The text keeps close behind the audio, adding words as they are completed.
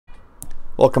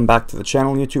Welcome back to the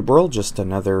channel, YouTube world. Just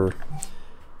another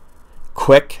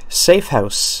quick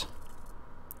Safehouse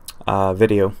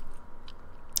video.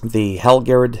 The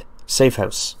Helgaryd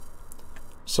Safehouse.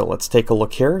 So let's take a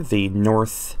look here. The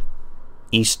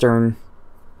northeastern,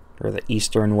 or the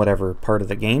eastern whatever part of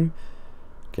the game.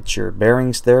 Get your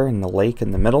bearings there in the lake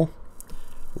in the middle.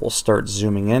 We'll start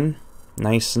zooming in,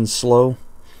 nice and slow.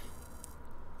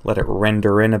 Let it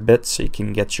render in a bit so you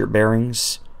can get your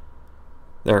bearings.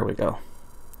 There we go.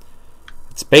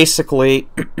 It's basically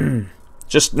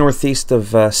just northeast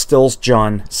of Stills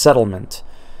John settlement.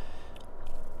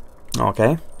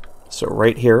 Okay, so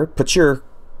right here, put your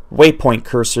waypoint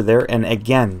cursor there, and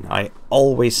again, I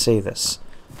always say this.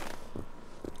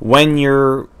 When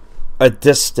you're a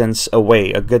distance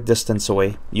away, a good distance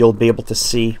away, you'll be able to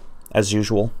see, as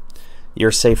usual,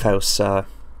 your Safehouse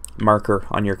marker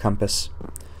on your compass.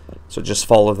 So just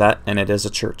follow that, and it is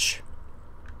a church.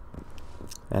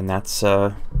 And that's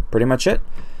pretty much it.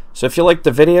 So if you liked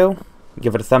the video,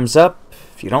 give it a thumbs up.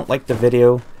 If you don't like the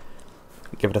video,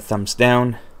 give it a thumbs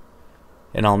down.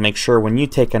 And I'll make sure when you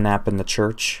take a nap in the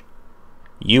church,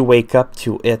 you wake up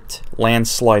to it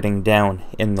landsliding down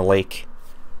in the lake.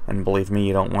 And believe me,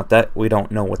 you don't want that. We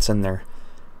don't know what's in there.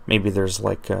 Maybe there's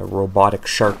like robotic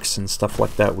sharks and stuff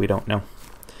like that. We don't know.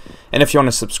 And if you want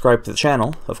to subscribe to the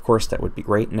channel, of course, that would be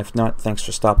great. And if not, thanks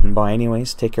for stopping by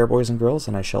anyways. Take care, boys and girls,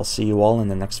 and I shall see you all in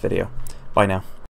the next video. Bye now.